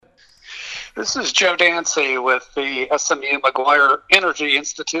This is Joe Dancy with the SMU McGuire Energy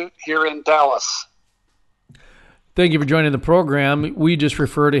Institute here in Dallas. Thank you for joining the program. We just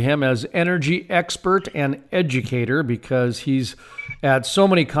refer to him as energy expert and educator because he's at so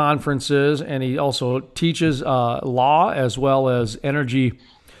many conferences, and he also teaches law as well as energy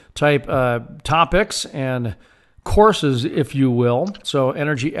type topics and courses, if you will. So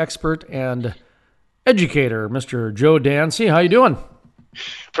energy expert and educator, Mr. Joe Dancy. How you doing?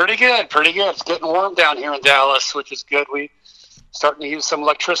 Pretty good. It's getting warm down here in Dallas, which is good. We're starting to use some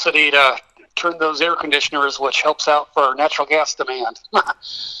electricity to turn those air conditioners, which helps out for our natural gas demand.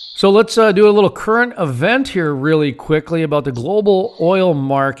 So let's do a little current event here really quickly about the global oil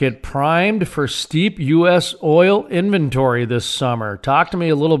market primed for steep U.S. oil inventory this summer. Talk to me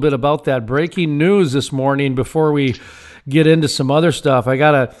a little bit about that breaking news this morning before we get into some other stuff.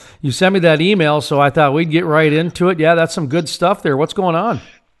 You sent me that email, so I thought we'd get right into it. Yeah, that's some good stuff there. What's going on?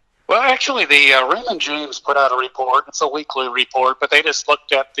 Well, actually, the Raymond James put out a report. It's a weekly report, but they just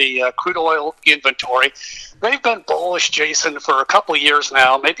looked at the crude oil inventory. They've been bullish, Jason, for a couple of years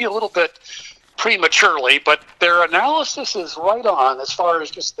now, maybe a little bit prematurely, but their analysis is right on as far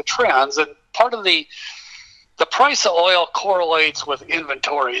as just the trends. And part of the price of oil correlates with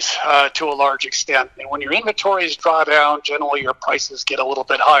inventories to a large extent. And when your inventories draw down, generally your prices get a little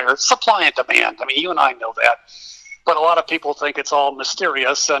bit higher. It's supply and demand. I mean, you and I know that. But a lot of people think it's all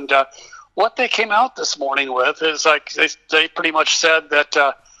mysterious. And what they came out this morning with is like they pretty much said that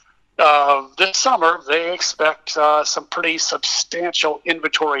this summer they expect some pretty substantial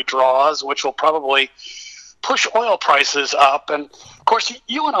inventory draws, which will probably push oil prices up. And, of course,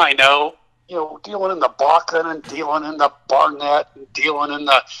 you and I know, dealing in the Bakken and dealing in the Barnett and dealing in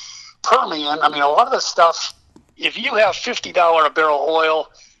the Permian, I mean, a lot of this stuff, if you have $50 a barrel oil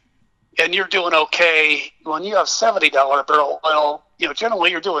and you're doing okay, when you have $70 a barrel oil,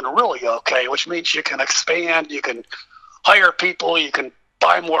 generally you're doing really okay, which means you can expand, you can hire people, you can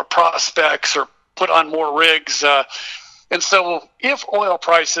buy more prospects or put on more rigs. And so if oil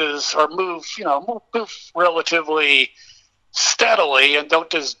prices are move relatively steadily and don't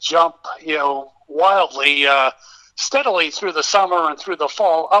just jump, wildly, steadily through the summer and through the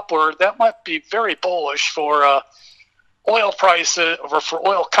fall upward, that might be very bullish for oil prices, or for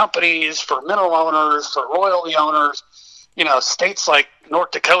oil companies, for mineral owners, for royalty owners. States like North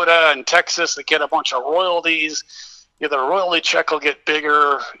Dakota and Texas that get a bunch of royalties, the royalty check will get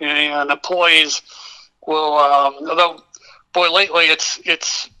bigger, and employees will. Although, boy, lately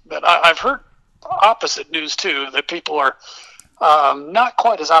I've heard opposite news too, that people are not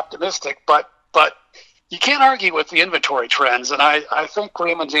quite as optimistic, but you can't argue with the inventory trends, and I think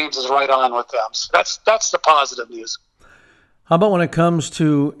Raymond James is right on with them. So that's the positive news. How about when it comes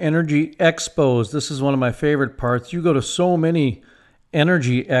to energy expos? This is one of my favorite parts. You go to so many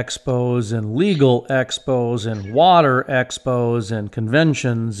energy expos and legal expos and water expos and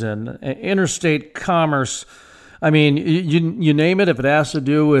conventions and interstate commerce. I mean, you name it. If it has to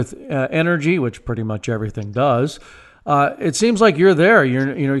do with energy, which pretty much everything does, it seems like you're there.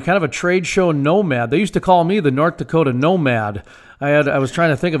 You're kind of a trade show nomad. They used to call me the North Dakota nomad. I was trying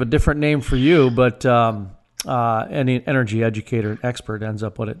to think of a different name for you, but any energy educator and expert ends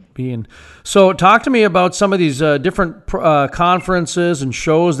up what it being. So talk to me about some of these different conferences and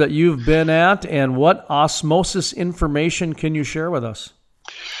shows that you've been at, and what osmosis information can you share with us?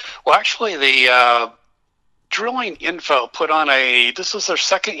 Well, actually, the Drilling Info put on this is their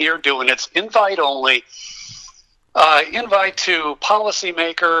second year doing it. It's invite only. Invite to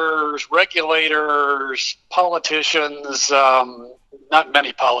policymakers, regulators, politicians, not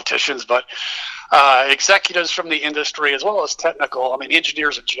many politicians, but executives from the industry, as well as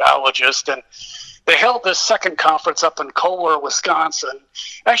engineers and geologists. And they held this second conference up in Kohler, Wisconsin.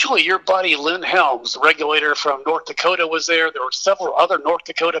 Actually, your buddy Lynn Helms, the regulator from North Dakota, was there. There were several other North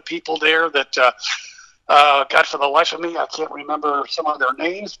Dakota people there that, God, for the life of me, I can't remember some of their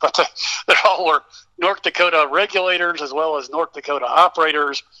names, but they all were North Dakota regulators as well as North Dakota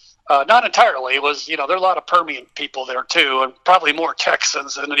operators. Not entirely. It was, there are a lot of Permian people there too, and probably more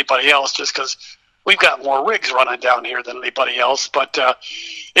Texans than anybody else, just because we've got more rigs running down here than anybody else. But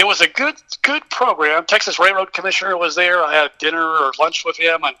it was a good program. Texas Railroad Commissioner was there. I had dinner or lunch with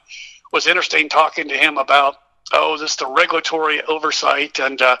him, and was interesting talking to him about just the regulatory oversight.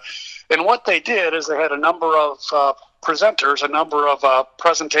 And what they did is they had a number of presenters, a number of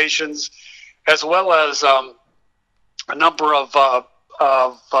presentations, as well as a number of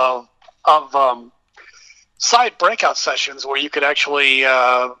side breakout sessions where you could actually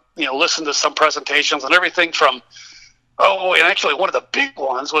listen to some presentations on everything from Oh, and actually, one of the big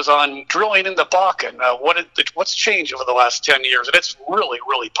ones was on drilling in the Bakken. What's changed over the last 10 years? And it's really,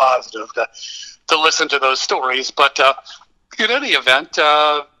 really positive to listen to those stories. But in any event,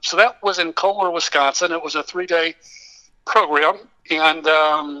 so that was in Kohler, Wisconsin. It was a 3-day program. And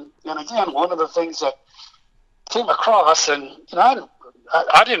again, one of the things that came across, and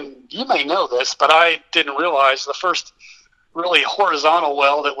I didn't, you may know this, but I didn't realize the first really horizontal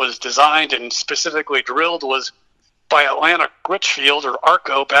well that was designed and specifically drilled was by Atlanta Richfield, or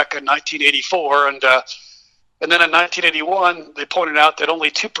ARCO, back in 1984. And then in 1981, they pointed out that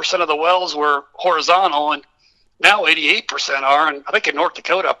only 2% of the wells were horizontal, and now 88% are. And I think in North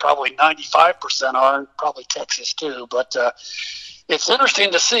Dakota, probably 95% are, and probably Texas too. But it's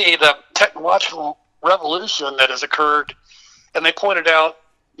interesting to see the technological revolution that has occurred. And they pointed out,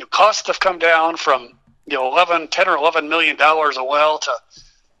 costs have come down from 10 or $11 million a well to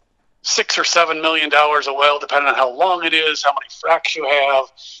 $6 or $7 million a well, depending on how long it is, how many fracs you have.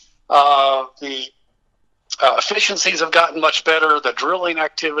 The efficiencies have gotten much better. The drilling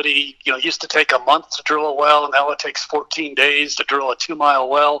activity, used to take a month to drill a well, and now it takes 14 days to drill a 2-mile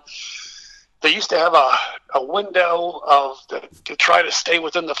well. They used to have a window to try to stay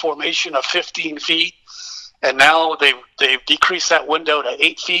within the formation of 15 feet. And now they've decreased that window to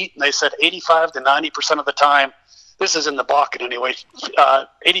 8 feet, and they said 85 to 90% of the time, this is in the Bakken anyway,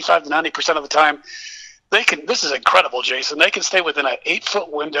 85 to 90% of the time, they can. This is incredible, Jason. They can stay within an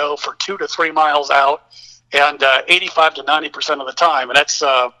 8-foot window for 2 to 3 miles out, and 85 to 90% of the time, and that's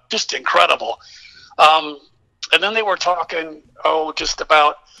just incredible. And then they were talking, just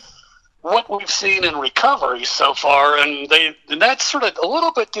about what we've seen in recovery so far, and that's sort of a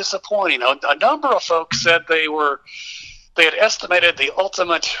little bit disappointing. A number of folks said they had estimated the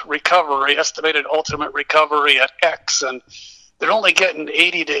estimated ultimate recovery at X, and they're only getting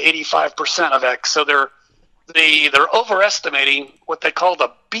 80 to 85% of X. So they're overestimating what they call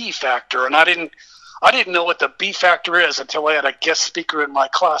the B factor, and I didn't know what the B factor is until I had a guest speaker in my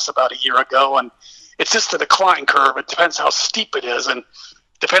class about a year ago, and it's just a decline curve. It depends how steep it is, and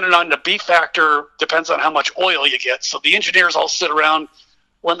depending on the B factor, depends on how much oil you get. So the engineers all sit around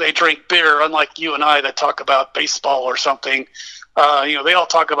when they drink beer, unlike you and I that talk about baseball or something. They all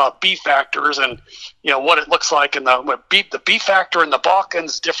talk about B factors and, what it looks like. And the B factor in the Bakken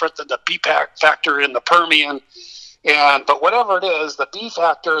is different than the B factor in the Permian. But whatever it is, the B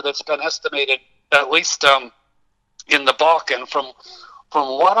factor that's been estimated, at least in the Bakken, from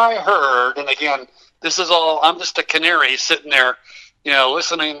what I heard, and again, this is all, I'm just a canary sitting there,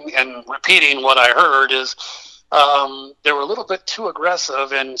 listening and repeating what I heard, is they were a little bit too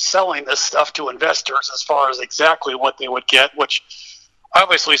aggressive in selling this stuff to investors as far as exactly what they would get, which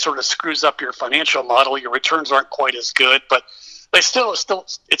obviously sort of screws up your financial model. Your returns aren't quite as good, but it's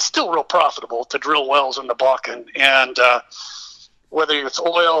still real profitable to drill wells in the Bakken. And whether it's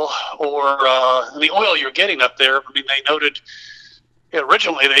oil or the oil you're getting up there, I mean, they noted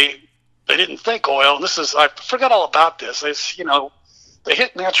originally they didn't think oil, and I forgot all about this. They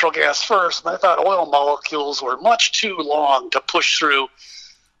hit natural gas first, and I thought oil molecules were much too long to push through,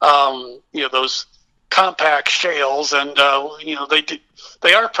 those compact shales, and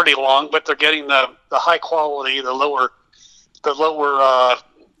they are pretty long, but they're getting the high quality, the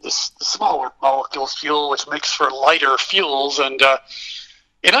smaller molecules fuel, which makes for lighter fuels. And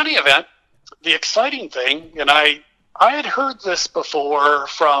in any event, the exciting thing, and I had heard this before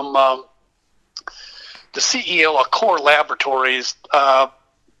from the CEO of Core Laboratories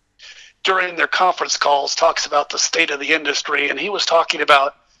during their conference calls, talks about the state of the industry, and he was talking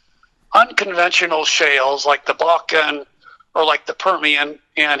about unconventional shales like the Bakken or like the Permian,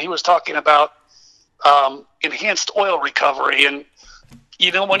 and he was talking about enhanced oil recovery. And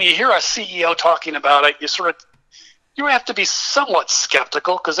when you hear a CEO talking about it, you have to be somewhat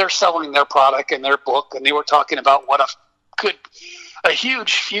skeptical because they're selling their product and their book, and they were talking about what a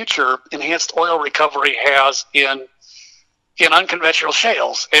huge future enhanced oil recovery has in unconventional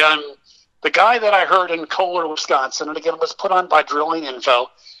shales. And the guy that I heard in Kohler, Wisconsin, and again, it was put on by Drilling Info,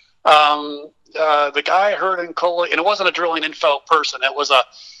 the guy I heard in Kohler, and it wasn't a Drilling Info person, it was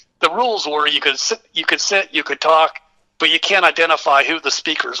the rules were you could sit, you could talk, but you can't identify who the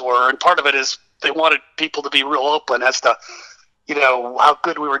speakers were. And part of it is they wanted people to be real open as to, how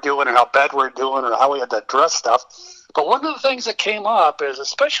good we were doing or how bad we were doing or how we had to address stuff. But one of the things that came up is,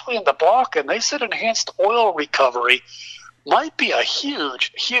 especially in the Bakken, they said enhanced oil recovery might be a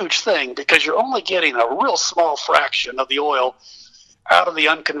huge, huge thing because you're only getting a real small fraction of the oil out of the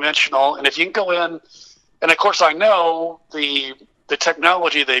unconventional. And if you can go in, and of course I know the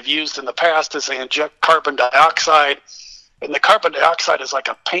technology they've used in the past is they inject carbon dioxide, and the carbon dioxide is like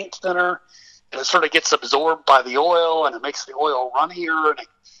a paint thinner, and it sort of gets absorbed by the oil, and it makes the oil runnier, and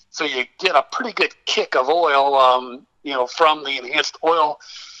so you get a pretty good kick of oil, from the enhanced oil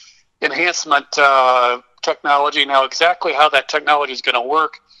enhancement technology. Now, exactly how that technology is going to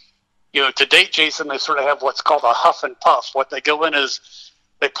work, to date, Jason, they sort of have what's called a huff and puff. What they go in is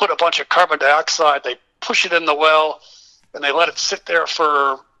they put a bunch of carbon dioxide, they push it in the well, and they let it sit there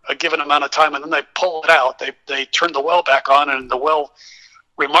for a given amount of time, and then they pull it out. They turn the well back on, and the well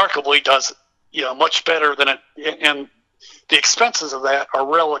remarkably does much better than it, and the expenses of that are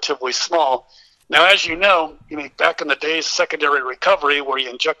relatively small. Now, as you know, back in the days, secondary recovery, where you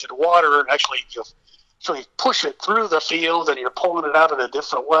injected water and actually so you push it through the field and you're pulling it out at a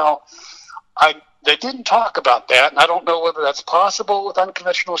different well. They didn't talk about that, and I don't know whether that's possible with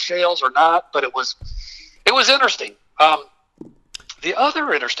unconventional shales or not, but it was interesting. The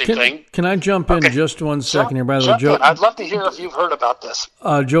other interesting thing... Can I jump in just 1 second here? By the way, Joe, I'd love to hear if you've heard about this.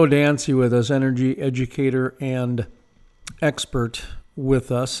 Joe Dancy with us, energy educator and expert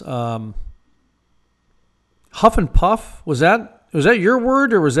with us. Huff and puff, was that your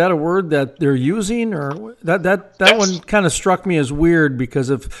word, or was that a word that they're using? Or that one kind of struck me as weird, because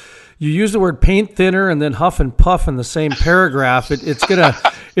if you use the word paint thinner and then huff and puff in the same paragraph, it's gonna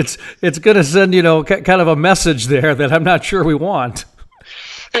send kind of a message there that I'm not sure we want.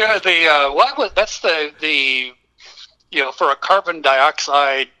 Yeah, that's the for a carbon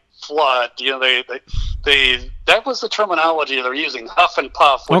dioxide flood, that was the terminology they're using, huff and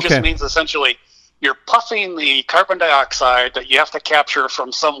puff, which just means essentially you're puffing the carbon dioxide that you have to capture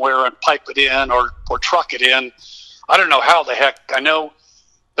from somewhere and pipe it in or truck it in. I don't know how the heck. I know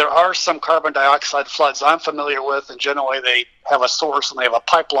there are some carbon dioxide floods I'm familiar with, and generally they have a source and they have a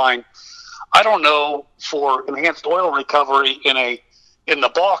pipeline. I don't know for enhanced oil recovery in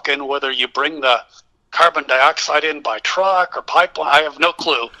the Balkan whether you bring the carbon dioxide in by truck or pipeline. I have no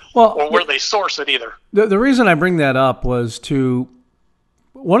clue, or where they source it either. The reason I bring that up was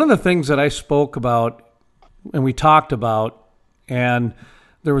one of the things that I spoke about and we talked about, and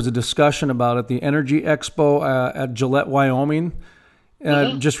there was a discussion about at the Energy Expo at Gillette, Wyoming,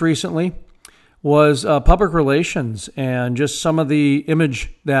 just recently, was public relations and just some of the image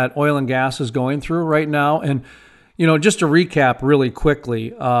that oil and gas is going through right now. And, just to recap really quickly,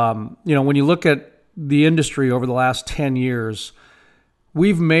 when you look at the industry over the last 10 years,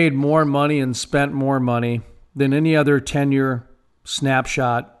 we've made more money and spent more money than any other 10-year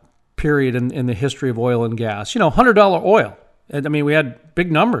snapshot period in the history of oil and gas. $100 oil. I mean, we had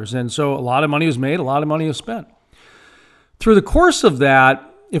big numbers, and so a lot of money was made, a lot of money was spent. Through the course of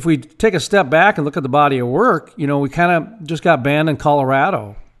that, if we take a step back and look at the body of work, we kind of just got banned in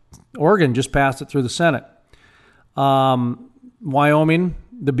Colorado. Oregon just passed it through the Senate. Wyoming,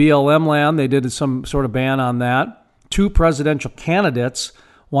 the BLM land, they did some sort of ban on that. 2 presidential candidates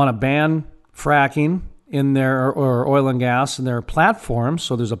want to ban fracking in their or oil and gas in their platforms,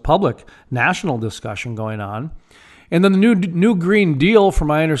 so there's a public national discussion going on. And then the new Green Deal, from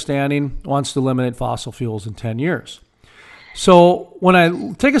my understanding, wants to eliminate fossil fuels in 10 years. So when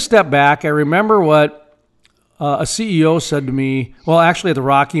I take a step back, I remember what a CEO said to me, well, actually at the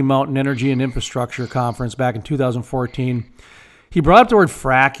Rocky Mountain Energy and Infrastructure Conference back in 2014. He brought up the word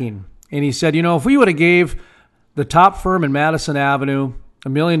fracking, and he said, if we would have gave the top firm in Madison Avenue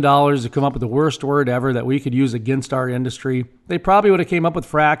 $1 million to come up with the worst word ever that we could use against our industry, they probably would have came up with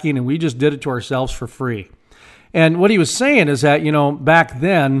fracking, and we just did it to ourselves for free. And what he was saying is that, back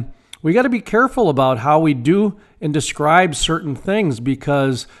then, we got to be careful about how we do and describe certain things,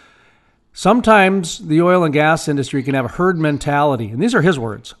 because sometimes the oil and gas industry can have a herd mentality. And these are his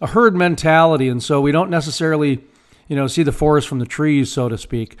words, a herd mentality. And so we don't necessarily, see the forest from the trees, so to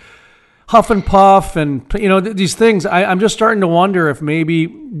speak. Huff and puff and, these things. I'm just starting to wonder if maybe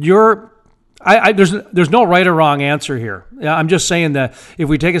there's no right or wrong answer here. I'm just saying that if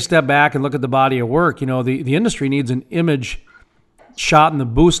we take a step back and look at the body of work, the industry needs an image shot in the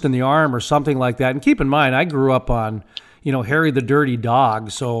boost in the arm or something like that. And keep in mind, I grew up on, Harry the Dirty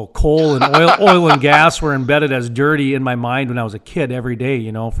Dog. So coal and oil and gas were embedded as dirty in my mind when I was a kid every day,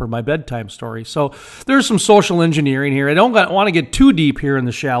 for my bedtime story. So there's some social engineering here. I don't want to get too deep here in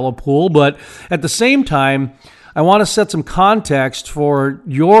the shallow pool, but at the same time, I want to set some context for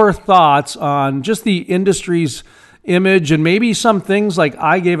your thoughts on just the industry's image and maybe some things like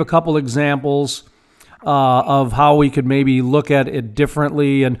I gave a couple examples of how we could maybe look at it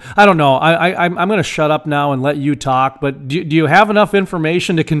differently. And I don't know, I'm going to shut up now and let you talk, but do you have enough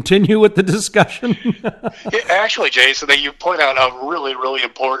information to continue with the discussion? Actually, Jason, you point out a really, really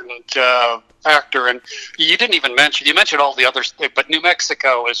important factor, and you didn't even mention all the others, but New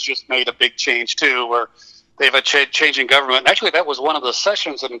Mexico has just made a big change too, where they have a change in government. Actually, that was one of the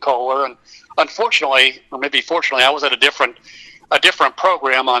sessions in Kohler, and unfortunately, or maybe fortunately, I was at a different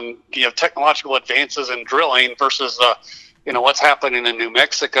program on technological advances in drilling versus what's happening in New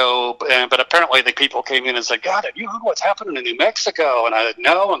Mexico. But apparently, the people came in and said, "God, have you heard what's happening in New Mexico?" And I said,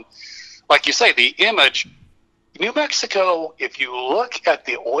 "No." And like you say, the image. New Mexico, if you look at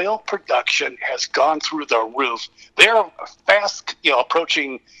the oil production, has gone through the roof. They're fast,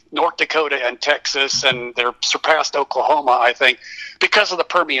 approaching North Dakota and Texas, and they're surpassed Oklahoma, I think, because of the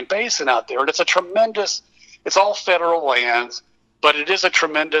Permian Basin out there. And it's all federal lands, but it is a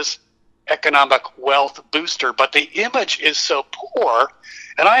tremendous economic wealth booster. But the image is so poor,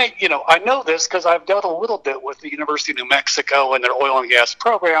 and I know this because I've dealt a little bit with the University of New Mexico and their oil and gas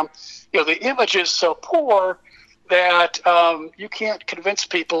program. The image is so poor that you can't convince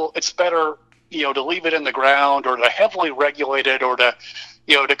people it's better, to leave it in the ground or to heavily regulate it or to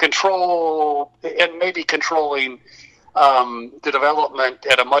control and maybe controlling the development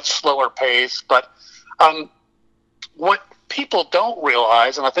at a much slower pace. But what people don't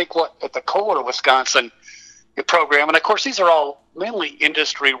realize, and I think what at the Kohler, Wisconsin program, and of course these are all mainly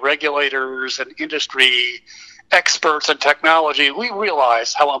industry regulators and industry experts in technology, we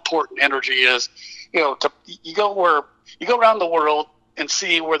realize how important energy is. You go around the world and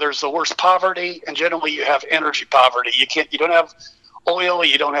see where there's the worst poverty, and generally you have energy poverty. You don't have oil,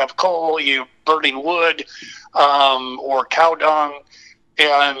 you don't have coal, you burning wood or cow dung,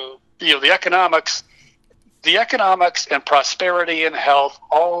 and the economics and prosperity and health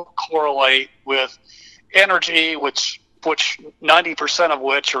all correlate with energy, which 90% of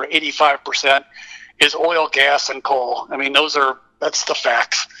which, or 85%, is oil, gas, and coal. I mean, that's the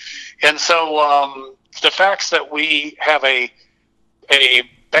facts. And so the facts that we have a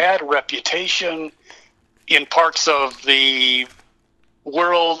bad reputation in parts of the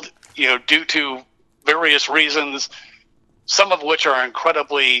world, due to various reasons, some of which are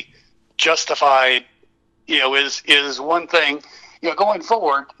incredibly justified, is one thing. Going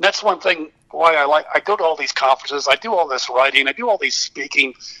forward, that's one thing why I go to all these conferences, I do all this writing, I do all these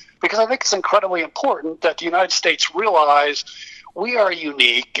speaking, because I think it's incredibly important that the United States realize we are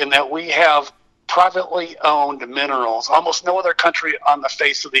unique in that we have privately owned minerals. Almost no other country on the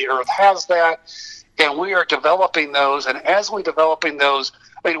face of the earth has that, and we are developing those. And as we're developing those,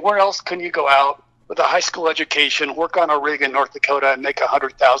 where else can you go out with a high school education, work on a rig in North Dakota, and make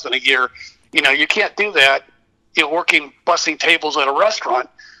 $100,000 a year? You can't do that. Working bussing tables at a restaurant,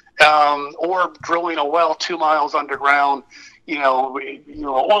 or drilling a well 2 miles underground.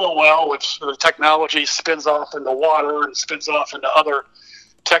 Oil well, which the technology spins off into water and spins off into other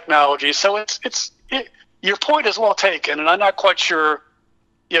technologies. So your point is well taken, and I'm not quite sure,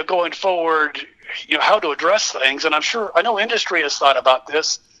 going forward, how to address things. And I know industry has thought about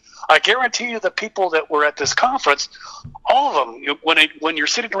this. I guarantee you the people that were at this conference, all of them, when you're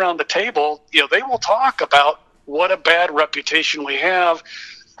sitting around the table, they will talk about what a bad reputation we have,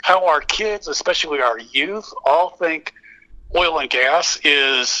 how our kids, especially our youth, all think oil and gas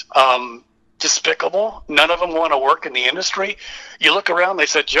is despicable. None of them want to work in the industry. You look around, they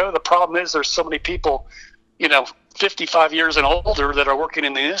said, Joe, the problem is there's so many people, 55 years and older that are working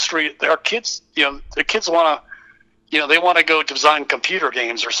in the industry. Their kids, the kids want to, they want to go design computer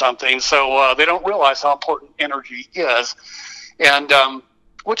games or something. So they don't realize how important energy is. And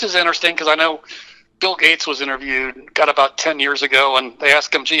which is interesting because I know Bill Gates was interviewed, got about 10 years ago, and they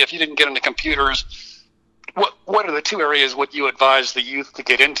asked him, gee, if you didn't get into computers, what are the two areas would you advise the youth to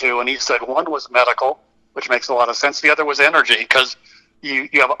get into? And he said one was medical, which makes a lot of sense. The other was energy, because you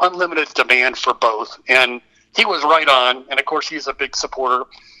have unlimited demand for both. And he was right on. And of course, he's a big supporter,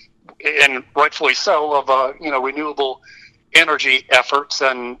 and rightfully so, of renewable energy efforts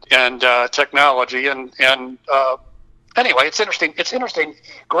and technology. And anyway, it's interesting. It's interesting.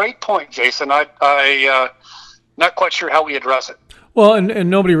 Great point, Jason. I not quite sure how we address it. Well, and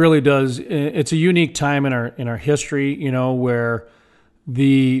nobody really does. It's a unique time in our history, where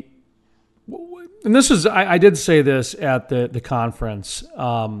and this is, I did say this at the conference,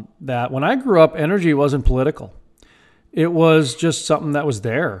 that when I grew up, energy wasn't political. It was just something that was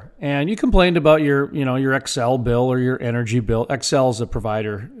there. And you complained about your Xcel bill or your energy bill. Xcel is a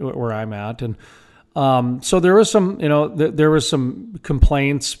provider where I'm at. And so there was some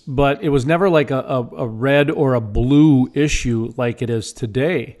complaints, but it was never like a red or a blue issue like it is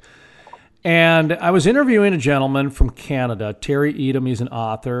today. And I was interviewing a gentleman from Canada, Terry Edom. He's an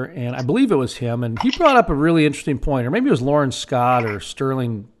author, and I believe it was him. And he brought up a really interesting point, or maybe it was Lauren Scott or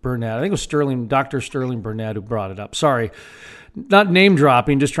Sterling Burnett. I think it was Dr. Sterling Burnett who brought it up. Sorry, not name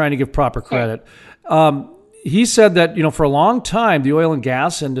dropping, just trying to give proper credit. He said that, for a long time, the oil and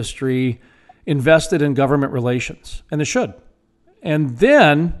gas industry invested in government relations, and they should. And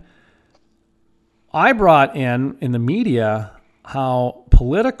then I brought in the media how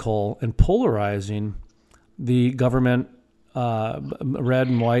political and polarizing the government, red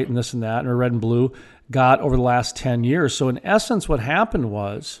and white and this and that, or red and blue, got over the last 10 years. So in essence, what happened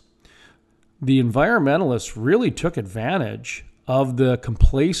was the environmentalists really took advantage of the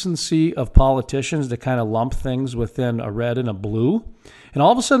complacency of politicians to kind of lump things within a red and a blue. And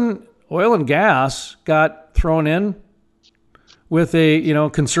all of a sudden, oil and gas got thrown in with a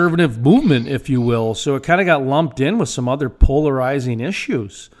conservative movement, if you will. So it kind of got lumped in with some other polarizing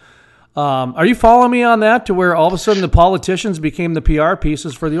issues. Are you following me on that, to where all of a sudden the politicians became the PR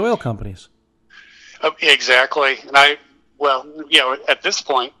pieces for the oil companies? Exactly. And at this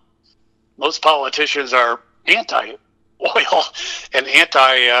point, most politicians are anti-oil and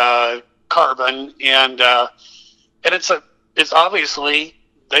anti-carbon, and it's obviously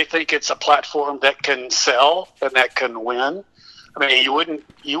they think it's a platform that can sell and that can win. I mean, you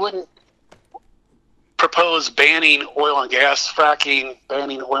wouldn't propose banning oil and gas fracking,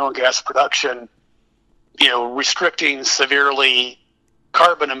 banning oil and gas production, restricting severely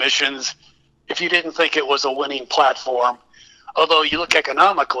carbon emissions if you didn't think it was a winning platform. Although you look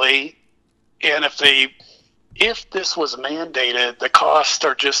economically, and if this was mandated, the costs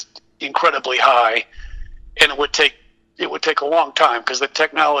are just incredibly high, and it would take a long time because the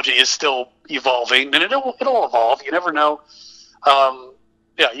technology is still evolving, and it'll evolve. You never know.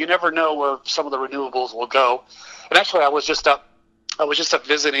 You never know where some of the renewables will go. And actually, I was just up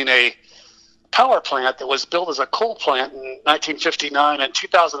visiting a power plant that was built as a coal plant in 1959. In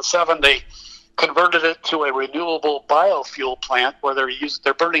 2007, they converted it to a renewable biofuel plant where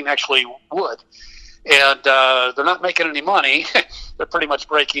they're burning actually wood, and they're not making any money. They're pretty much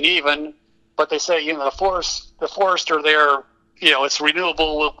breaking even. But they say, the forests are there. It's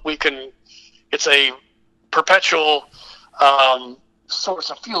renewable. It's a perpetual source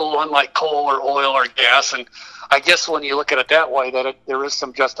of fuel, unlike coal or oil or gas. And I guess when you look at it that way, there is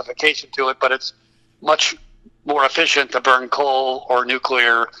some justification to it. But it's much more efficient to burn coal or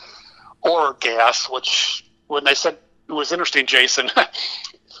nuclear or gas. Which, when they said, it was interesting, Jason.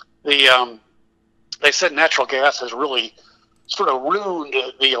 They said natural gas has really sort of ruined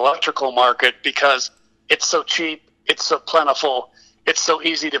the electrical market because it's so cheap, it's so plentiful, it's so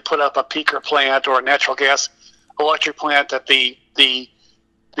easy to put up a peaker plant or a natural gas electric plant that the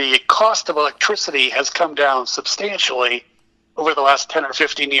cost of electricity has come down substantially over the last 10 or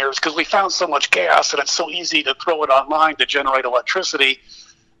 15 years because we found so much gas, and it's so easy to throw it online to generate electricity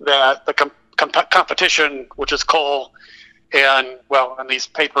that the competition, which is coal, and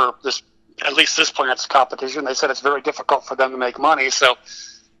at least this plant's competition, they said it's very difficult for them to make money. So,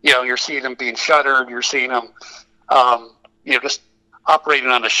 you're seeing them being shuttered. You're seeing them, just operating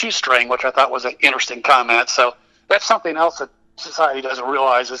on a shoestring, which I thought was an interesting comment. So that's something else that society doesn't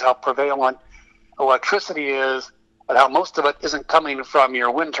realize, is how prevalent electricity is, and how most of it isn't coming from your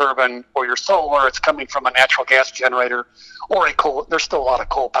wind turbine or your solar. It's coming from a natural gas generator or a coal. There's still a lot of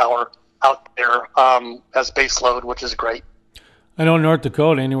coal power out there as base load, which is great. I know in North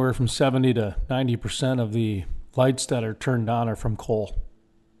Dakota, anywhere from 70 to 90% of the lights that are turned on are from coal,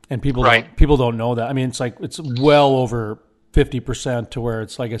 and people don't know that. I mean, it's well over 50% to where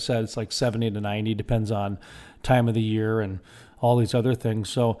it's, like I said, it's like 70 to 90, depends on time of the year and all these other things.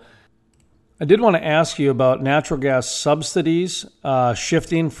 So I did want to ask you about natural gas subsidies,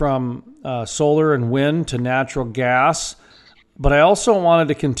 shifting from solar and wind to natural gas, but I also wanted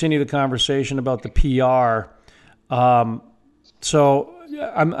to continue the conversation about the PR. So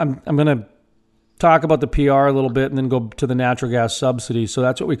I'm going to talk about the PR a little bit and then go to the natural gas subsidy. So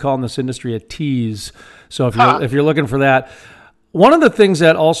that's what we call in this industry a tease. So if you're looking for that, one of the things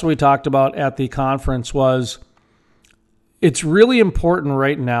that also we talked about at the conference was it's really important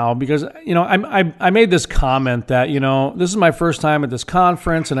right now because, I made this comment that, this is my first time at this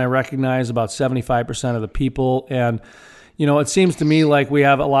conference and I recognize about 75% of the people, and it seems to me like we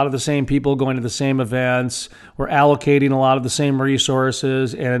have a lot of the same people going to the same events. We're allocating a lot of the same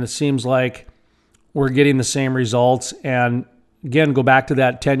resources, and it seems like we're getting the same results. And again, go back to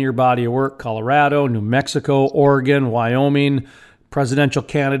that 10-year body of work: Colorado, New Mexico, Oregon, Wyoming, presidential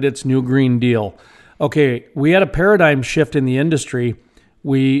candidates, new Green Deal. Okay, we had a paradigm shift in the industry.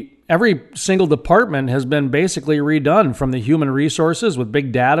 Every single department has been basically redone, from the human resources with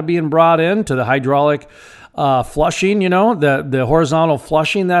big data being brought in to the hydraulic flushing, the horizontal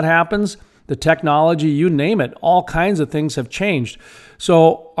flushing that happens, the technology, you name it, all kinds of things have changed.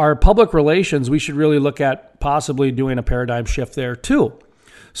 So our public relations, we should really look at possibly doing a paradigm shift there too.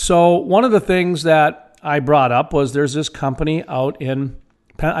 So one of the things that I brought up was there's this company out in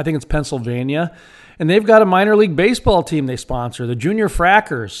I think it's Pennsylvania. And they've got a minor league baseball team they sponsor, the Junior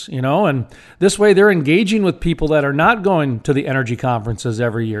Frackers, and this way they're engaging with people that are not going to the energy conferences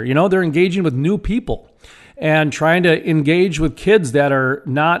every year. They're engaging with new people and trying to engage with kids that are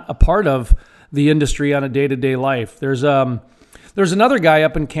not a part of the industry on a day-to-day life. There's another guy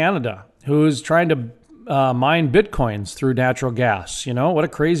up in Canada who's trying to mine Bitcoins through natural gas. What a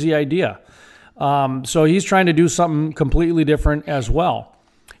crazy idea. So he's trying to do something completely different as well.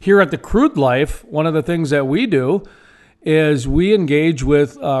 Here at the Crude Life, one of the things that we do is we engage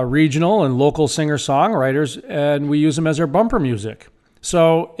with regional and local singer-songwriters, and we use them as our bumper music.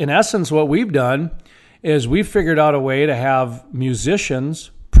 So in essence, what we've done is we've figured out a way to have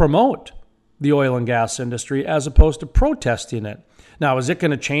musicians promote the oil and gas industry as opposed to protesting it. Now, is it going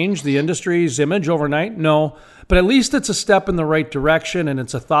to change the industry's image overnight? No, but at least it's a step in the right direction, and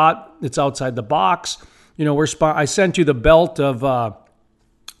it's a thought. It's outside the box. I sent you the belt of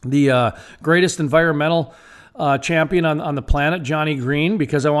the greatest environmental champion on the planet, Johnny Green,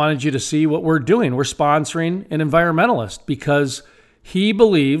 because I wanted you to see what we're doing. We're sponsoring an environmentalist because he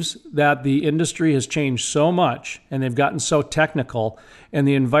believes that the industry has changed so much and they've gotten so technical, and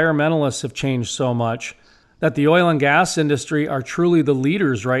the environmentalists have changed so much that the oil and gas industry are truly the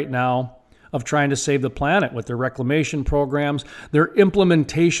leaders right now of trying to save the planet with their reclamation programs, their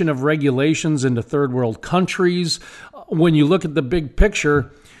implementation of regulations into third world countries. When you look at the big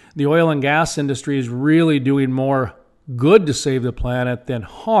picture, the oil and gas industry is really doing more good to save the planet than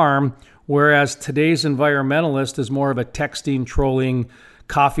harm, whereas today's environmentalist is more of a texting, trolling,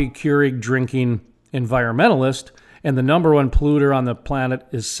 coffee Keurig drinking environmentalist, and the number one polluter on the planet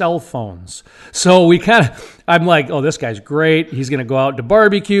is cell phones. So I'm like, oh, this guy's great. He's going to go out to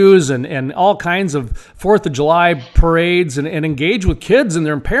barbecues and all kinds of 4th of July parades and engage with kids and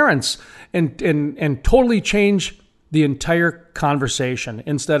their parents and totally change the entire conversation.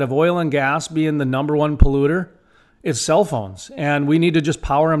 Instead of oil and gas being the number one polluter, it's cell phones. And we need to just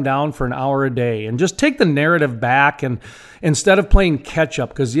power them down for an hour a day and just take the narrative back. And instead of playing catch up,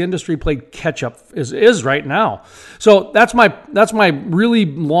 because the industry played catch up is right now. So that's my really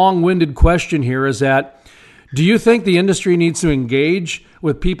long-winded question here is that, do you think the industry needs to engage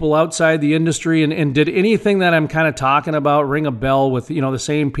with people outside the industry? And did anything that I'm kind of talking about ring a bell with, the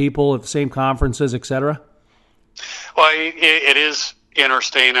same people at the same conferences, et cetera? Well, it is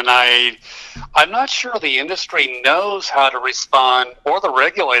interesting, and I'm not sure the industry knows how to respond, or the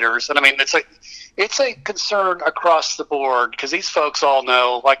regulators. And I mean, it's a concern across the board, because these folks all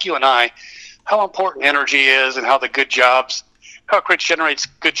know, like you and I, how important energy is and how it generates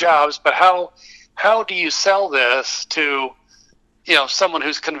good jobs. But how do you sell this to someone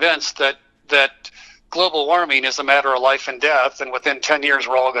who's convinced that global warming is a matter of life and death, and within 10 years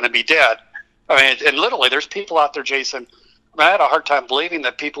we're all going to be dead? I mean, and literally, there's people out there, Jason. I had a hard time believing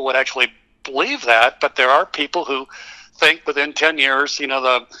that people would actually believe that, but there are people who think within 10 years,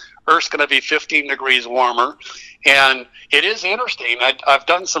 the Earth's going to be 15 degrees warmer. And it is interesting. I've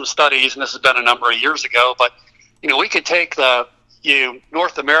done some studies, and this has been a number of years ago, but, we could take the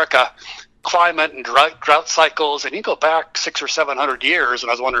North America climate and drought cycles, and you go back 600 or 700 years, and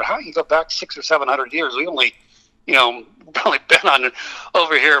I was wondering, how you go back 600 or 700 years? We only, probably been on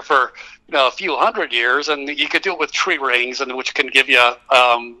over here for a few hundred years, and you could do it with tree rings, and which can give you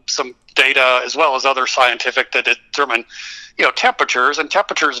some data as well as other scientific to determine temperatures, and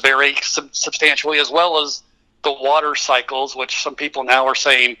temperatures vary substantially, as well as the water cycles, which some people now are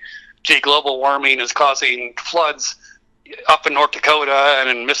saying, gee, global warming is causing floods up in North Dakota and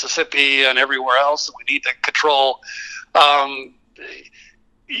in Mississippi and everywhere else that we need to control.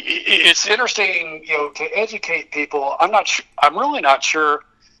 It's interesting, to educate people. I'm really not sure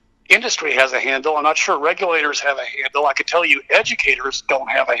industry has a handle. I'm not sure regulators have a handle. I could tell you educators don't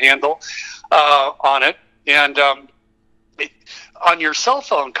have a handle on it. And on your cell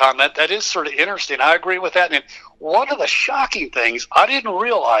phone comment, that is sort of interesting. I agree with that. And one of the shocking things, I didn't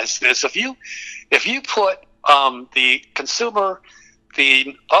realize this, if you put the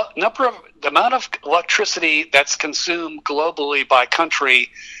amount of electricity that's consumed globally by country,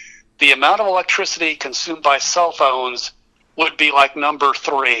 the amount of electricity consumed by cell phones would be like number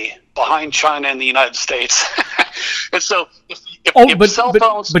 3 behind China and the United States. And so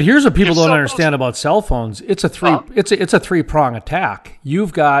but here's what people don't understand about cell phones. It's a three-prong attack.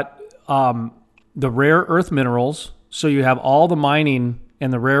 You've got the rare earth minerals. So you have all the mining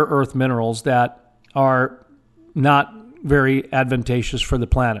and the rare earth minerals that are not very advantageous for the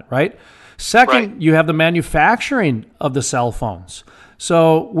planet, right? Second, you have the manufacturing of the cell phones.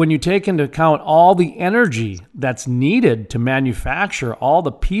 So when you take into account all the energy that's needed to manufacture all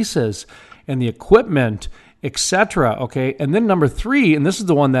the pieces and the equipment etc. Okay, and then number 3, and this is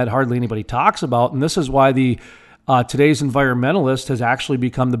the one that hardly anybody talks about, and this is why the today's environmentalist has actually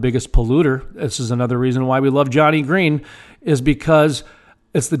become the biggest polluter. This is another reason why we love Johnny Green, is because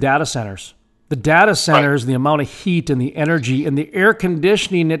it's the data centers. The data centers, the amount of heat and the energy and the air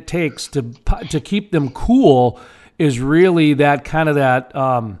conditioning it takes to keep them cool is really that kind of that,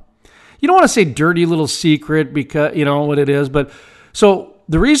 you don't want to say dirty little secret because you know what it is. But so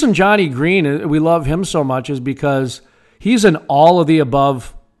the reason Johnny Green, we love him so much is because he's an all of the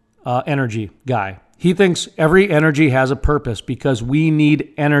above energy guy. He thinks every energy has a purpose because we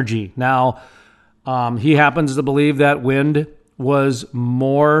need energy. Now, he happens to believe that wind was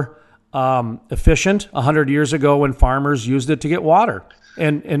more efficient 100 years ago when farmers used it to get water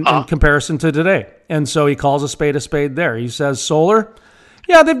in comparison to today. And so he calls a spade there. He says solar,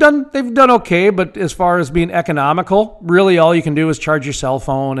 yeah, they've done okay, but as far as being economical, really all you can do is charge your cell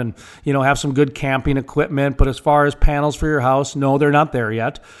phone and, you know, have some good camping equipment. But as far as panels for your house, no, they're not there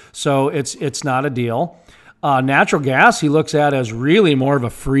yet. So it's not a deal. Natural gas he looks at as really more of a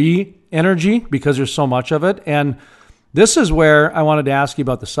free energy because there's so much of it. And this is where I wanted to ask you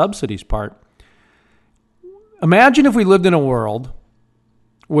about the subsidies part. Imagine if we lived in a world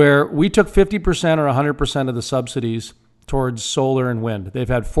where we took 50% or 100% of the subsidies towards solar and wind. They've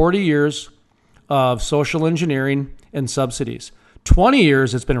had 40 years of social engineering and subsidies. 20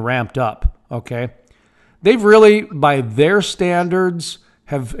 years it's been ramped up, okay? They've really, by their standards,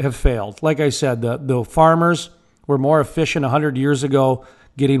 have failed. Like I said, the farmers were more efficient 100 years ago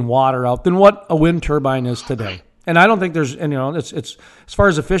getting water out than what a wind turbine is today. And I don't think there's, and, you know, it's as far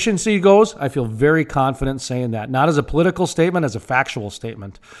as efficiency goes, I feel very confident saying that. Not as a political statement, as a factual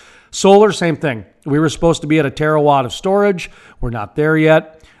statement. Solar, same thing. We were supposed to be at a terawatt of storage. We're not there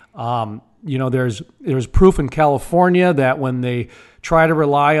yet. You know, there's proof in California that when they try to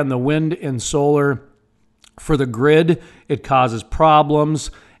rely on the wind and solar for the grid, it causes problems.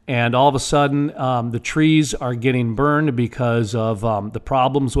 And all of a sudden, the trees are getting burned because of the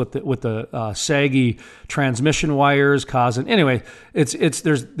problems with the saggy transmission wires causing. Anyway,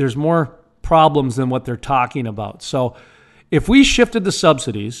 there's more problems than what they're talking about. So, if we shifted the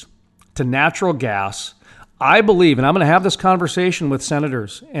subsidies to natural gas, I believe, and I'm going to have this conversation with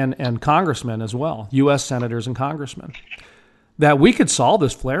senators and congressmen as well, U.S. senators and congressmen, that we could solve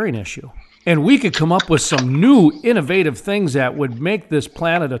this flaring issue. And we could come up with some new innovative things that would make this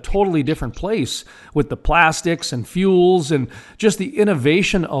planet a totally different place with the plastics and fuels and just the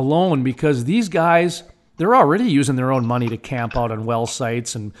innovation alone, because these guys, they're already using their own money to camp out on well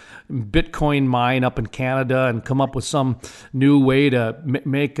sites and Bitcoin mine up in Canada and come up with some new way to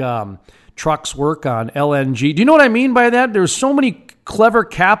make trucks work on LNG. Do you know what I mean by that? There's so many clever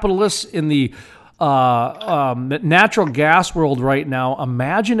capitalists in the natural gas world right now.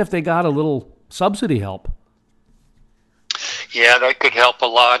 Imagine if they got a little subsidy help. Yeah, that could help a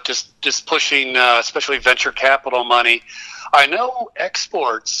lot. Just pushing, especially venture capital money. I know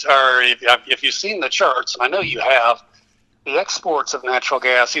exports are, if you've seen the charts, and I know you have, the exports of natural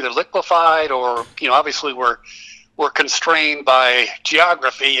gas, either liquefied or, you know, obviously we're constrained by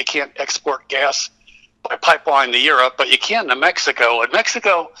geography. You can't export gas by pipeline to Europe, but you can to Mexico. And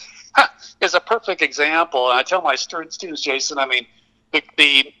Mexico is a perfect example. And I tell my students, Jason, I mean,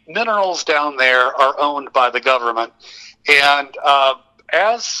 the minerals down there are owned by the government. And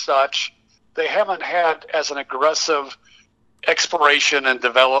as such, they haven't had as an aggressive exploration and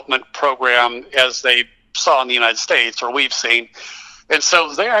development program as they saw in the United States, or we've seen. And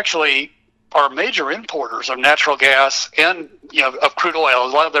so they actually are major importers of natural gas and, you know, of crude oil.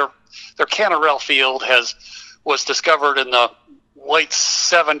 A lot of their Canarell field was discovered in the late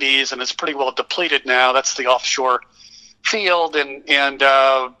 70s and is pretty well depleted now. That's the offshore field. And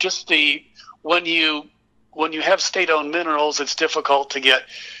just when you have state-owned minerals, it's difficult to get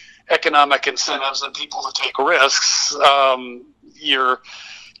economic incentives and people to take risks. You're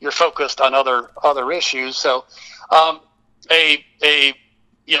focused on other issues. So,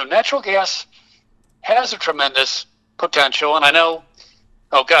 natural gas has a tremendous potential, and I know.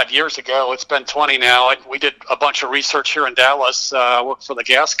 Oh God, years ago, it's been 20 now. We did a bunch of research here in Dallas. I worked for the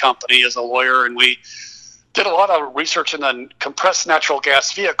gas company as a lawyer, and we did a lot of research in the compressed natural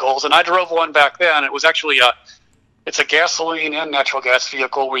gas vehicles. And I drove one back then. It was actually it's a gasoline and natural gas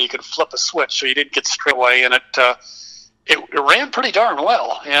vehicle where you could flip a switch, so you didn't get straight away, and it ran pretty darn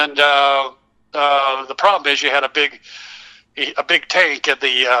well. And the problem is you had a big tank at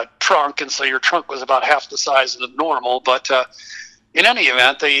the trunk, and so your trunk was about half the size of the normal. But in any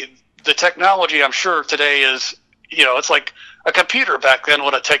event, the technology, I'm sure today is, you know, it's like a computer back then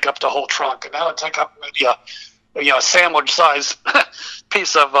would have taken up the whole trunk, and now it take up maybe a sandwich size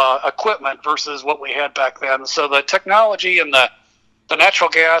piece of equipment versus what we had back then. So the technology and the natural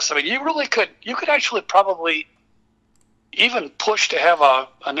gas, I mean, you could actually probably even push to have a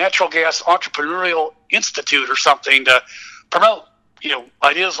natural gas entrepreneurial institute or something to promote,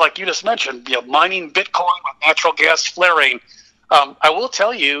 ideas like you just mentioned, mining Bitcoin with natural gas flaring. I will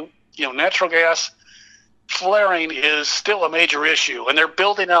tell you, natural gas flaring is still a major issue, and they're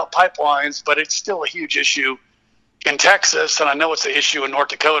building out pipelines, but it's still a huge issue in Texas, and I know it's an issue in North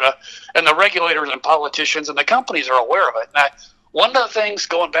Dakota, and the regulators and politicians and the companies are aware of it. Now, one of the things,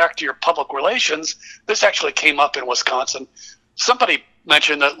 going back to your public relations, this actually came up in Wisconsin. Somebody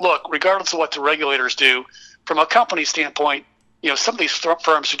mentioned that, look, regardless of what the regulators do, from a company standpoint, some of these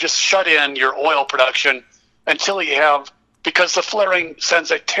firms should just shut in your oil production until you have, because the flaring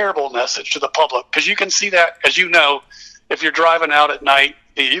sends a terrible message to the public. Because you can see that, as you know, if you're driving out at night,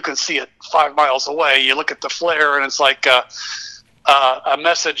 you can see it 5 miles away. You look at the flare, and it's like a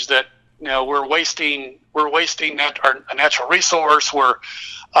message that we're wasting a natural resource, we're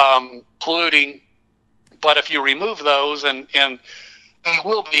polluting. But if you remove those, and they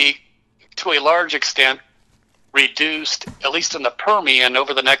will be to a large extent reduced, at least in the Permian,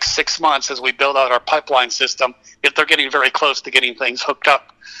 over the next 6 months as we build out our pipeline system. If they're getting very close to getting things hooked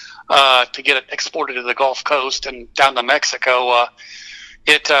up to get it exported to the Gulf Coast and down to Mexico.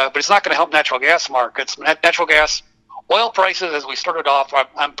 But it's not going to help natural gas markets. Natural gas, oil prices, as we started off,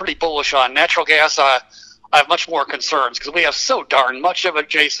 I'm pretty bullish on. Natural gas, I have much more concerns because we have so darn much of it,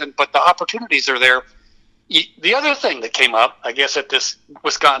 Jason, but the opportunities are there. The other thing that came up, I guess, at this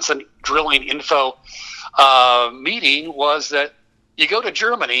Wisconsin drilling info meeting was that you go to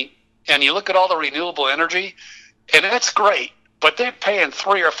Germany and you look at all the renewable energy, and it's great, but they're paying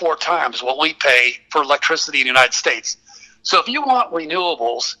 3 or 4 times what we pay for electricity in the United States. So if you want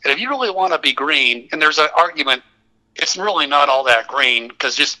renewables, and if you really want to be green, and there's an argument, it's really not all that green,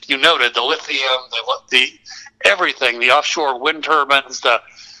 because just you noted the lithium, the everything, the offshore wind turbines, the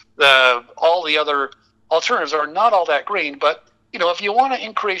all the other alternatives are not all that green. But if you want to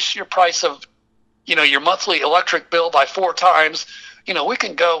increase your price of your monthly electric bill by 4 times, we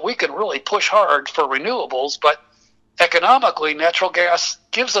can really push hard for renewables. But economically, natural gas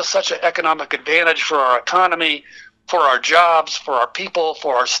gives us such an economic advantage for our economy, for our jobs, for our people,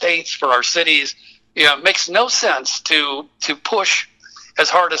 for our states, for our cities. It makes no sense to push as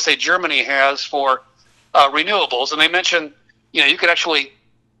hard as, say, Germany has for renewables. And they mentioned, you could actually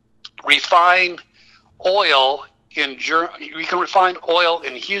refine oil in you can refine oil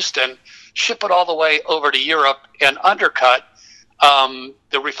in Houston, ship it all the way over to Europe, and undercut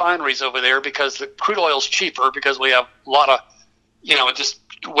the refineries over there, because the crude oil is cheaper, because we have a lot of, just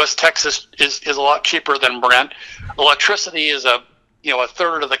West Texas is a lot cheaper than Brent. Electricity is a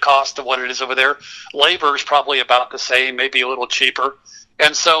third of the cost of what it is over there. Labor is probably about the same, maybe a little cheaper.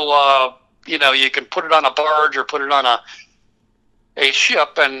 And so, you can put it on a barge or put it on a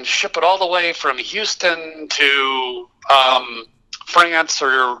ship and ship it all the way from Houston to France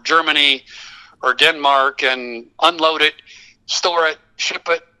or Germany or Denmark, and unload it, store it, ship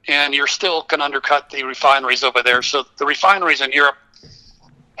it, and you're still going to undercut the refineries over there. So the refineries in Europe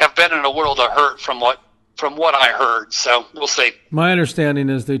have been in a world of hurt from what I heard. So we'll see. My understanding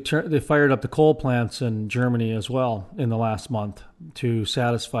is they fired up the coal plants in Germany as well in the last month to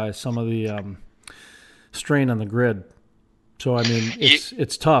satisfy some of the strain on the grid. So I mean,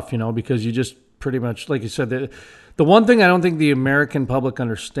 it's tough, because you just pretty much, like you said, the one thing I don't think the American public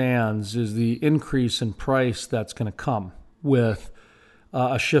understands is the increase in price that's going to come with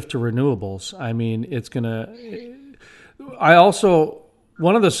a shift to renewables. I mean, it's going to.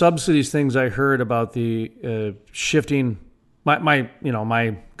 One of the subsidies things I heard about the shifting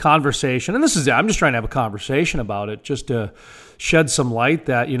my conversation, and I'm just trying to have a conversation about it, just to shed some light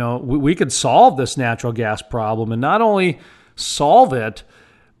that we could solve this natural gas problem, and not only solve it,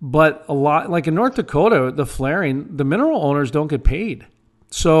 but a lot, like in North Dakota, the flaring, the mineral owners don't get paid.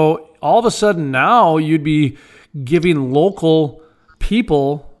 So all of a sudden now you'd be giving local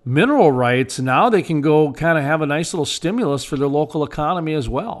people mineral rights, and now they can go kind of have a nice little stimulus for their local economy as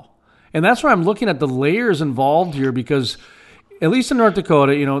well. And that's where I'm looking at the layers involved here, because at least in North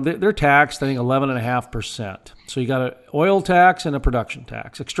Dakota, they're taxed, I think, 11.5%. So you got an oil tax and a production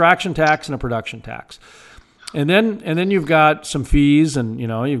tax, extraction tax and a production tax. And then you've got some fees, and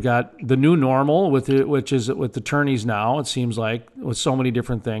you've got the new normal which is with attorneys now. It seems like, with so many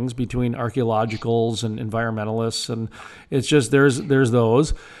different things between archaeologicals and environmentalists, and it's just there's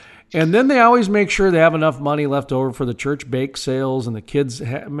those. And then they always make sure they have enough money left over for the church bake sales, and the kids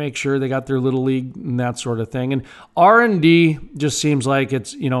make sure they got their little league and that sort of thing. And R&D just seems like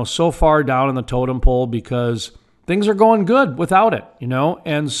it's so far down in the totem pole, because things are going good without it,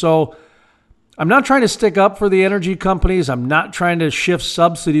 And so I'm not trying to stick up for the energy companies. I'm not trying to shift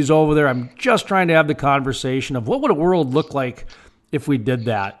subsidies over there. I'm just trying to have the conversation of what would a world look like if we did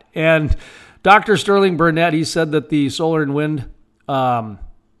that. And Dr. Sterling Burnett, he said that the solar and wind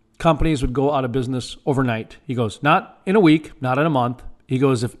companies would go out of business overnight. He goes, not in a week, not in a month. He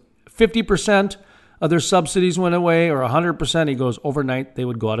goes, if 50% of their subsidies went away or 100%, he goes, overnight they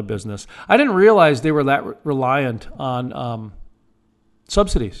would go out of business. I didn't realize they were that reliant on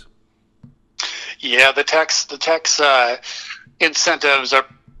subsidies. Yeah, the tax incentives are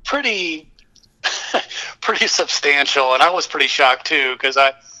pretty pretty substantial, and I was pretty shocked too, because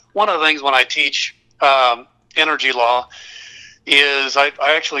one of the things when I teach energy law is I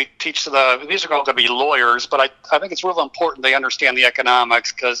actually teach these are going to be lawyers, but I think it's really important they understand the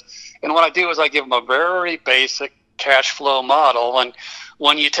economics, and what I do is I give them a very basic cash flow model. And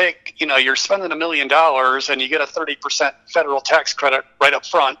when you take, you're spending $1 million and you get a 30% federal tax credit right up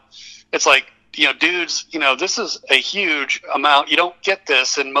front, it's like, dudes, this is a huge amount. You don't get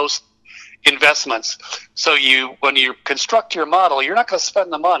this in most investments. So when you construct your model, you're not going to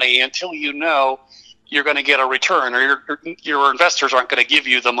spend the money until you're going to get a return, or your investors aren't going to give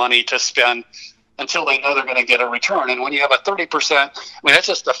you the money to spend until they know they're going to get a return. And when you have a 30%, that's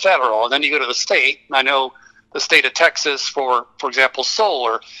just the federal, and then you go to the state. And I know the state of Texas, for example,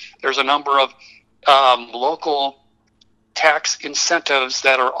 solar, there's a number of local tax incentives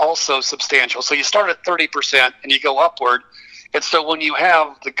that are also substantial. So you start at 30% and you go upward. And so when you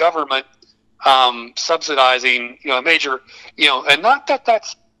have the government subsidizing, a major, and not that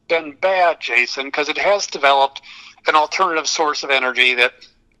that's been bad, Jason, because it has developed an alternative source of energy that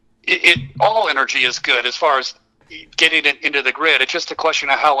all energy is good as far as getting it into the grid. It's just a question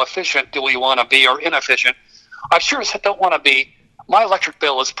of how efficient do we want to be or inefficient. I sure as don't want to be. My electric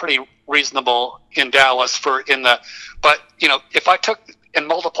bill is pretty reasonable in Dallas but if I took and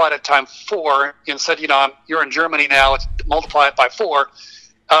multiplied it times 4 and said, you're in Germany now, multiply it by 4,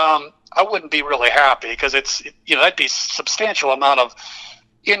 I wouldn't be really happy, because that'd be a substantial amount of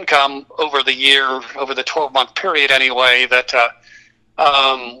income over the 12-month period anyway, that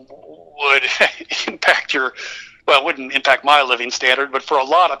would impact it wouldn't impact my living standard, but for a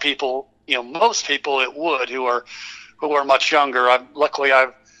lot of people, most people it would, who are much younger. Luckily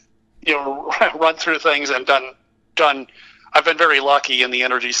I've run through things and done. I've been very lucky in the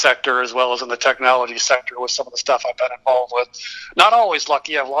energy sector as well as in the technology sector with some of the stuff I've been involved with. Not always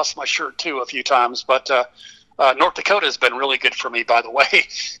lucky. I've lost my shirt too a few times, but North Dakota has been really good for me, by the way.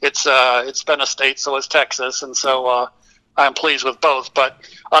 It's been a state, so is Texas, and so I'm pleased with both. But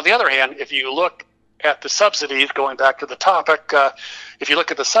on the other hand, if you look at the subsidies, going back to the topic, if you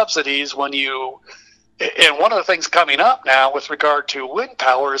look at the subsidies, and one of the things coming up now with regard to wind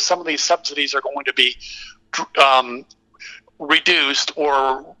power is some of these subsidies are going to be reduced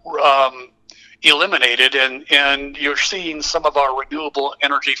or eliminated, and you're seeing some of our renewable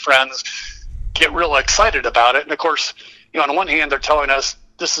energy friends get real excited about it. And of course, on one hand, they're telling us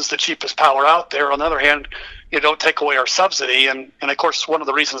this is the cheapest power out there. On the other hand, don't take away our subsidy. And of course, one of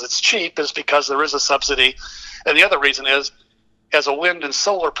the reasons it's cheap is because there is a subsidy. And the other reason is, as a wind and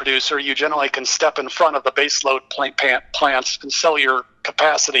solar producer, you generally can step in front of the baseload plants and sell your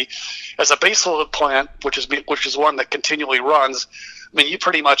capacity. As a baseload plant, which is one that continually runs,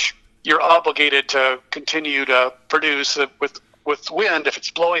 you're obligated to continue to produce with wind. If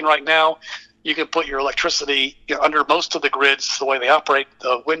it's blowing right now, you can put your electricity under most of the grids. The way they operate,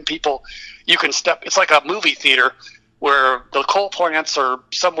 the wind people, you can step. It's like a movie theater where the coal plants are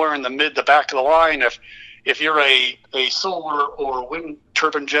somewhere in the back of the line. If you're a solar or wind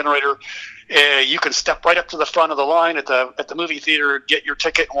turbine generator, you can step right up to the front of the line at the movie theater, get your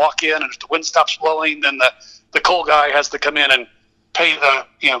ticket, and walk in. And if the wind stops blowing, then the coal guy has to come in and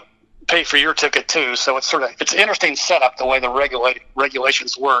pay for your ticket too. So it's an interesting setup, the way the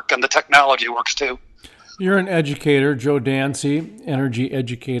regulations work and the technology works too. You're an educator, Joe Dancy, energy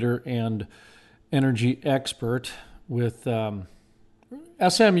educator and energy expert with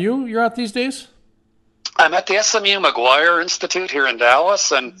SMU. You're out these days? I'm at the SMU McGuire Institute here in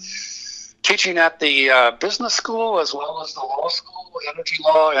Dallas, and teaching at the business school as well as the law school, energy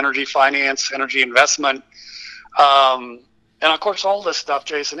law, energy finance, energy investment. And of course, all this stuff,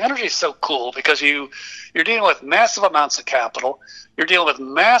 Jason, energy is so cool because you're dealing with massive amounts of capital. You're dealing with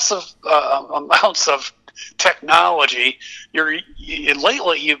massive amounts of technology.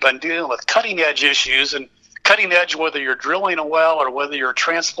 Lately, you've been dealing with cutting edge issues, and cutting edge, whether you're drilling a well or whether you're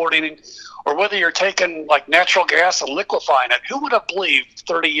transporting or whether you're taking like natural gas and liquefying it. Who would have believed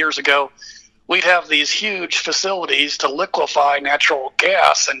 30 years ago we'd have these huge facilities to liquefy natural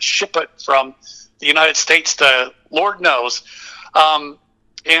gas and ship it from the United States, the Lord knows. And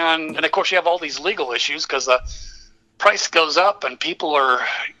of course, you have all these legal issues because the price goes up and people are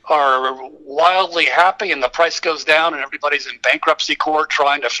wildly happy, and the price goes down, and everybody's in bankruptcy court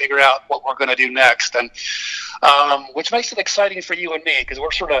trying to figure out what we're going to do next. And which makes it exciting for you and me because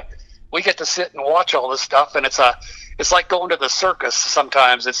we get to sit and watch all this stuff, and it's like going to the circus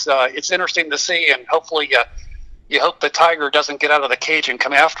sometimes. It's interesting to see, and hopefully you hope the tiger doesn't get out of the cage and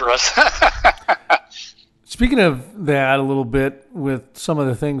come after us. Speaking of that a little bit with some of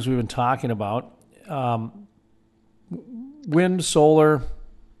the things we've been talking about, wind, solar,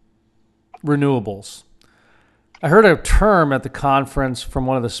 renewables. I heard a term at the conference from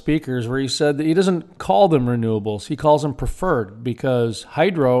one of the speakers where he said that he doesn't call them renewables. He calls them preferred because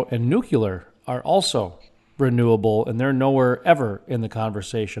hydro and nuclear are also renewable, and they're nowhere ever in the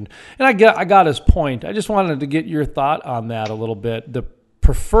conversation. And I got his point. I just wanted to get your thought on that a little bit. The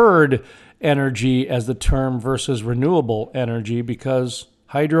preferred energy as the term versus renewable energy, because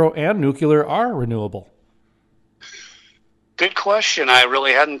hydro and nuclear are renewable. Good question. I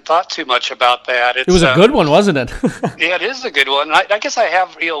really hadn't thought too much about that. It was a good one, wasn't it? Yeah, it is a good one. I guess I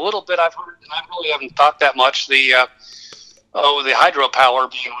have a little bit. I've heard, and I really haven't thought that much. The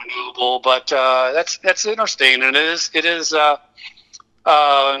hydropower being renewable, but that's interesting, and it is. And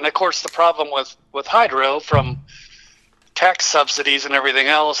of course, the problem with hydro from tax subsidies and everything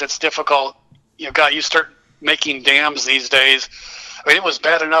else, it's difficult. You start making dams these days. I mean, it was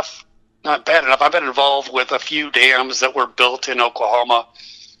bad enough. Not bad enough. I've been involved with a few dams that were built in Oklahoma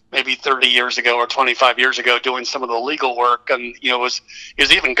maybe 30 years ago or 25 years ago doing some of the legal work. And, it was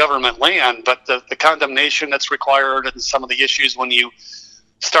even government land, but the condemnation that's required and some of the issues when you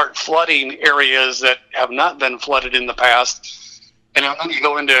start flooding areas that have not been flooded in the past. And then you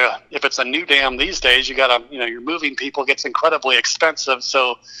go into, if it's a new dam these days, you got to, you're moving people, gets incredibly expensive.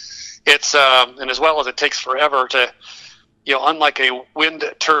 So it's, and as well as it takes forever to, unlike a wind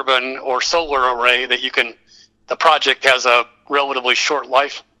turbine or solar array the project has a relatively short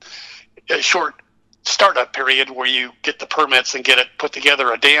startup period where you get the permits and get it put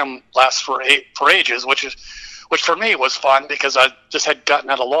together. A dam lasts for ages, which for me was fun because I just had gotten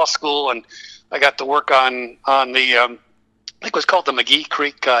out of law school and I got to work on the, I think it was called the McGee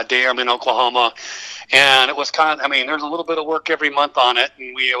Creek Dam in Oklahoma. And it was there's a little bit of work every month on it,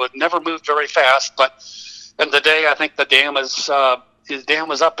 and we would never move very fast, but in the day, I think the dam is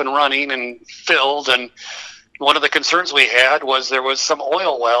up and running and filled. And one of the concerns we had was there was some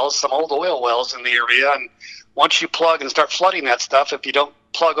old oil wells in the area. And once you plug and start flooding that stuff, if you don't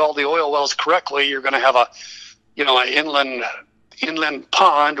plug all the oil wells correctly, you're going to have an inland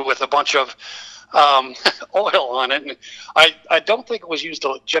pond with a bunch of oil on it. And I don't think it was used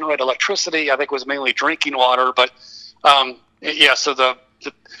to generate electricity. I think it was mainly drinking water. But so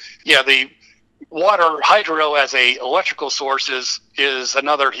the water hydro as a electrical source is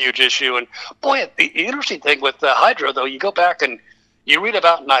another huge issue. And boy, the interesting thing with the hydro, though, you go back and you read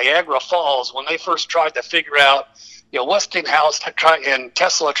about Niagara Falls when they first tried to figure out, Westinghouse and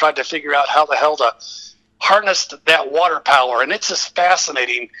Tesla tried to figure out how the hell to harness that water power. And it's just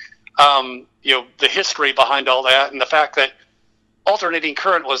fascinating, the history behind all that, and the fact that alternating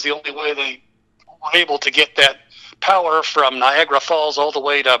current was the only way they were able to get that power from Niagara Falls all the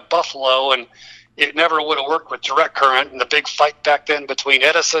way to Buffalo, and it never would have worked with direct current. And the big fight back then between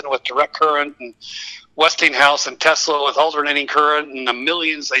Edison with direct current and Westinghouse and Tesla with alternating current, and the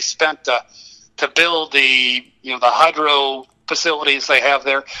millions they spent to build the hydro facilities they have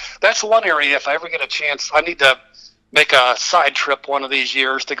there. That's one area. If I ever get a chance, I need to make a side trip one of these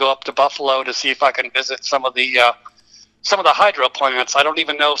years to go up to Buffalo to see if I can visit some of the hydro plants. I don't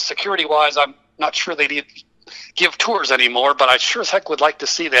even know, security wise, I'm not sure they give tours anymore, but I sure as heck would like to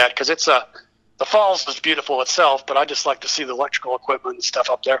see that because the falls is beautiful itself, but I just like to see the electrical equipment and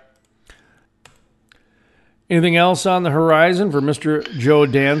stuff up there. Anything else on the horizon for Mr. Joe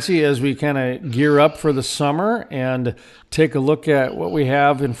Dancy as we kind of gear up for the summer and take a look at what we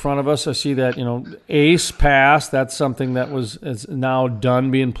have in front of us? I see that, ACE passed. That's something that is now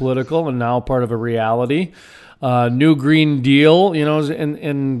done being political and now part of a reality. New Green Deal, is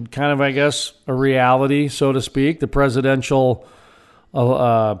in kind of, I guess, a reality, so to speak. The presidential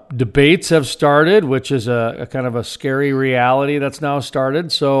debates have started, which is a kind of a scary reality that's now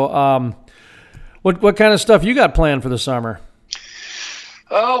started. So what kind of stuff you got planned for the summer?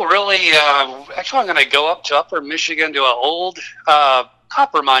 Oh, really? Actually, I'm going to go up to Upper Michigan to an old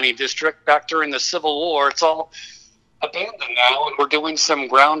copper mining district back during the Civil War. It's all abandoned now, and we're doing some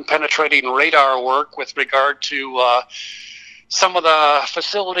ground-penetrating radar work with regard to some of the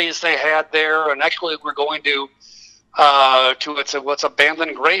facilities they had there. And actually, we're going to to what's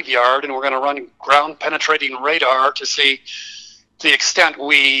abandoned graveyard, and we're going to run ground penetrating radar to see the extent.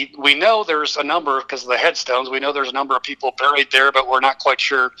 We know there's a number, because of the headstones, we know there's a number of people buried there, but we're not quite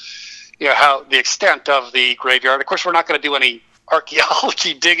sure, how the extent of the graveyard. Of course, we're not going to do any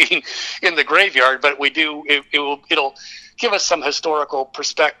archaeology digging in the graveyard, but we do. It'll give us some historical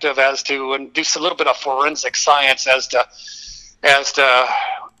perspective as to, and do a little bit of forensic science as to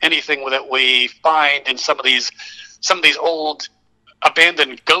anything that we find in some of these old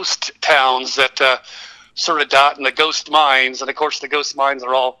abandoned ghost towns that sort of dot in the ghost mines. And of course, the ghost mines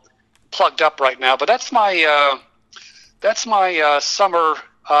are all plugged up right now. But that's my summer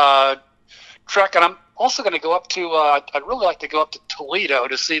trek, and I'm also going to go up to. I'd really like to go up to Toledo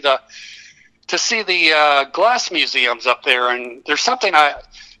to see the glass museums up there. And there's something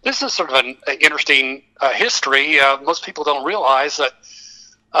this is sort of an interesting history. Most people don't realize that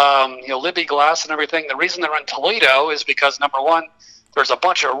Libby Glass and everything. The reason they're in Toledo is because, number one, there's a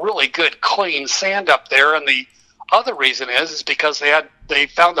bunch of really good clean sand up there, and the other reason is because they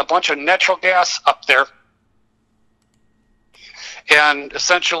found a bunch of natural gas up there, and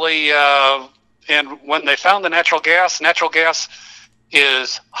essentially, and when they found the natural gas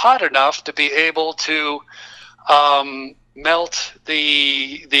is hot enough to be able to melt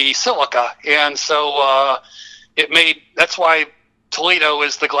the silica, and so that's why Toledo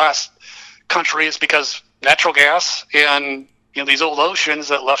is the glass country, is because natural gas and these old oceans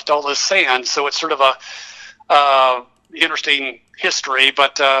that left all this sand. So it's sort of a interesting history.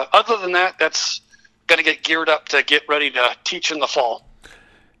 But other than that, that's going to get geared up to get ready to teach in the fall.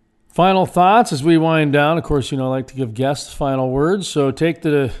 Final thoughts as we wind down. Of course, I like to give guests final words. So take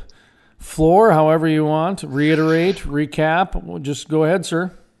the floor however you want. Reiterate, recap. Just go ahead,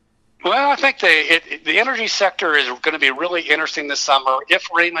 sir. Well, I think the energy sector is going to be really interesting this summer if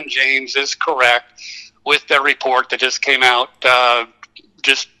Raymond James is correct with their report that just came out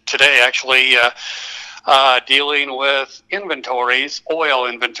just today, actually, dealing with inventories, oil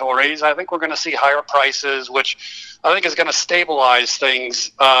inventories. I think we're going to see higher prices, which I think is going to stabilize things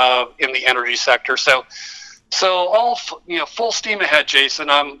in the energy sector. So all full steam ahead,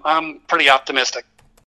 Jason. I'm pretty optimistic.